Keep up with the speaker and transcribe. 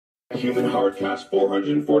human heart costs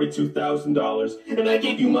 $442,000, and I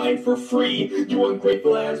gave you mine for free, you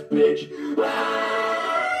ungrateful ass bitch.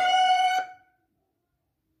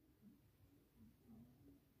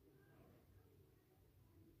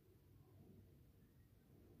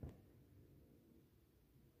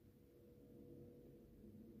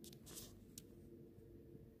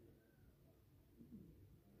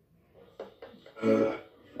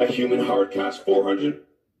 A human heart costs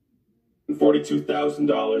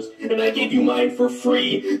 $442,000, and I gave you mine for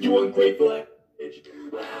free, you ungrateful ass bitch.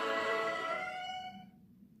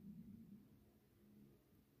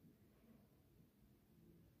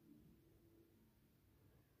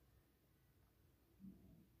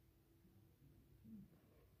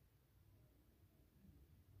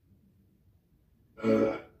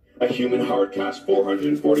 A human heart costs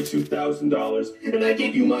 $442,000, and I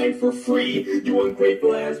gave you mine for free, you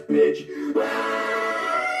ungrateful ass bitch.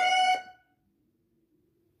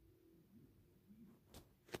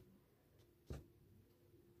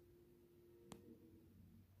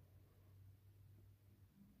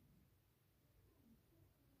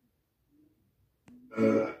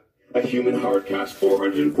 A human heart costs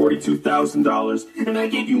 $442,000, and I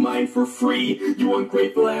gave you mine for free, you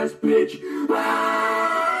ungrateful ass bitch.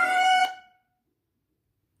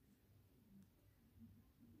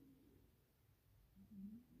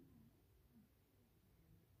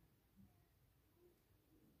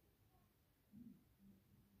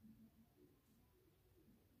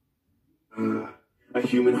 A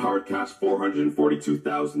human heart costs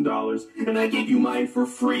 $442,000, and I gave you mine for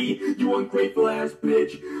free, you ungrateful ass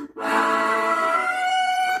bitch.